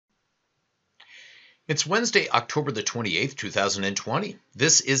It's Wednesday, October the 28th, 2020.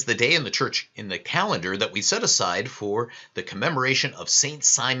 This is the day in the church in the calendar that we set aside for the commemoration of St.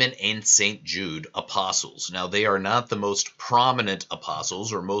 Simon and St. Jude, apostles. Now, they are not the most prominent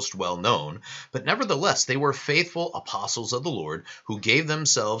apostles or most well known, but nevertheless, they were faithful apostles of the Lord who gave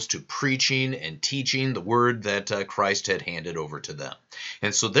themselves to preaching and teaching the word that Christ had handed over to them.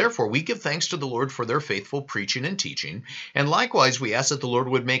 And so therefore, we give thanks to the Lord for their faithful preaching and teaching. And likewise, we ask that the Lord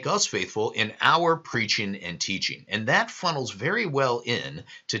would make us faithful in our preaching and teaching. And that funnels very well in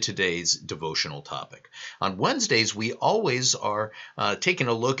to today's devotional topic. On Wednesdays, we always are taking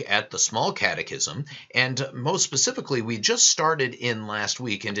a look at the small catechism. And most specifically, we just started in last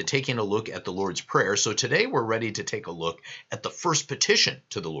week into taking a look at the Lord's Prayer. So today we're ready to take a look at the first petition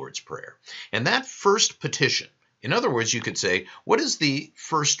to the Lord's Prayer. And that first petition, in other words, you could say, what is the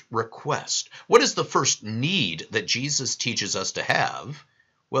first request? What is the first need that Jesus teaches us to have?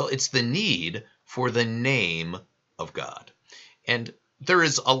 Well, it's the need for the name of God. And there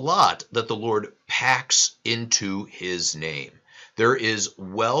is a lot that the Lord packs into his name. There is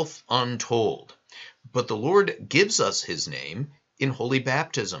wealth untold. But the Lord gives us his name in holy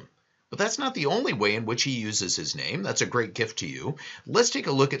baptism. But that's not the only way in which he uses his name. That's a great gift to you. Let's take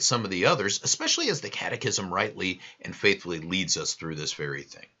a look at some of the others, especially as the Catechism rightly and faithfully leads us through this very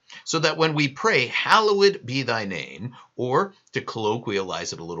thing. So that when we pray, hallowed be thy name, or to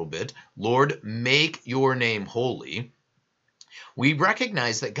colloquialize it a little bit, Lord, make your name holy, we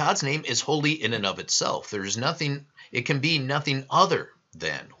recognize that God's name is holy in and of itself. There's nothing, it can be nothing other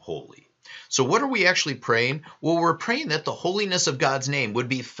than holy. So what are we actually praying? Well, we're praying that the holiness of God's name would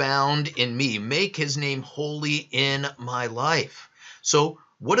be found in me. Make his name holy in my life. So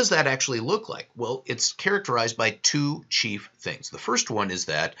what does that actually look like? Well, it's characterized by two chief things. The first one is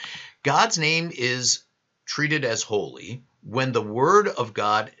that God's name is treated as holy when the word of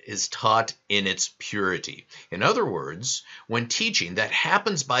God is taught in its purity. In other words, when teaching that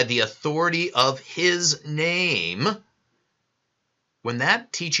happens by the authority of his name, when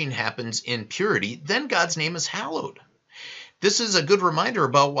that teaching happens in purity, then God's name is hallowed. This is a good reminder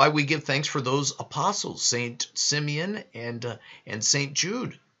about why we give thanks for those apostles, St. Simeon and St.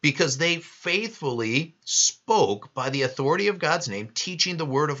 Jude, because they faithfully spoke by the authority of God's name, teaching the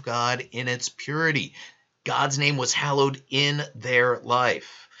word of God in its purity. God's name was hallowed in their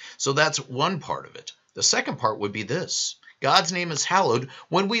life. So that's one part of it. The second part would be this. God's name is hallowed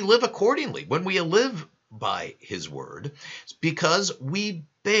when we live accordingly, when we live by his word, because we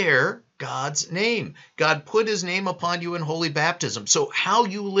bear God's name. God put his name upon you in holy baptism. So how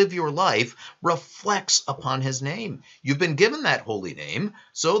you live your life reflects upon his name. You've been given that holy name,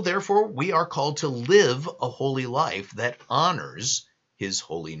 so therefore we are called to live a holy life that honors his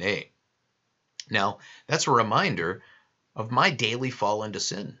holy name. Now, that's a reminder of my daily fall into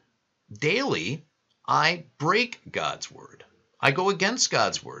sin. Daily, I break God's word. I go against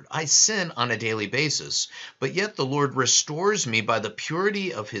God's word. I sin on a daily basis, but yet the Lord restores me by the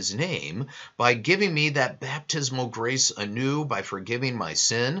purity of his name, by giving me that baptismal grace anew, by forgiving my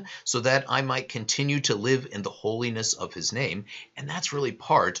sin, so that I might continue to live in the holiness of his name. And that's really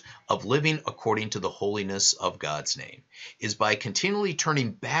part of living according to the holiness of God's name, is by continually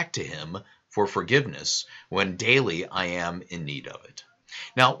turning back to him for forgiveness when daily I am in need of it.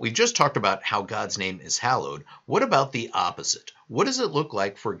 Now, we've just talked about how God's name is hallowed. What about the opposite? What does it look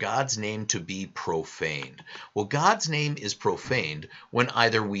like for God's name to be profaned? Well, God's name is profaned when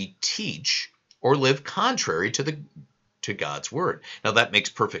either we teach or live contrary to God's word. Now, that makes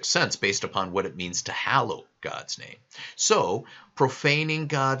perfect sense based upon what it means to hallow God's name. So, profaning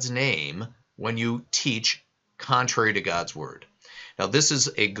God's name when you teach contrary to God's word. Now, this is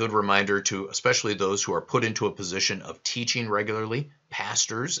a good reminder to especially those who are put into a position of teaching regularly,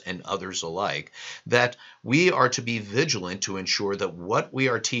 pastors and others alike, that we are to be vigilant to ensure that what we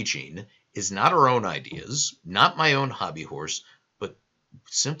are teaching is not our own ideas, not my own hobby horse, but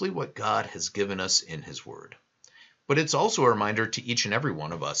simply what God has given us in his word. But it's also a reminder to each and every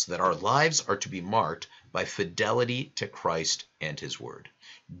one of us that our lives are to be marked by fidelity to Christ and his word,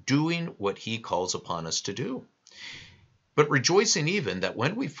 doing what he calls upon us to do. But rejoicing even that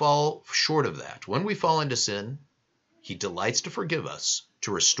when we fall short of that, when we fall into sin, he delights to forgive us,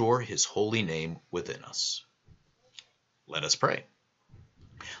 to restore his holy name within us. Let us pray.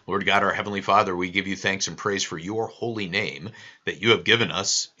 Lord God, our Heavenly Father, we give you thanks and praise for your holy name that you have given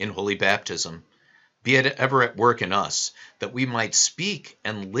us in holy baptism. Be it ever at work in us, that we might speak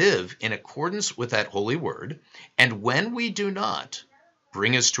and live in accordance with that holy word, and when we do not,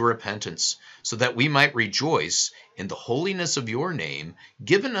 bring us to repentance, so that we might rejoice in the holiness of your name,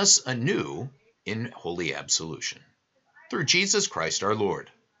 given us anew in holy absolution. Through Jesus Christ our Lord.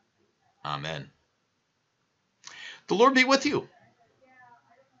 Amen. The Lord be with you.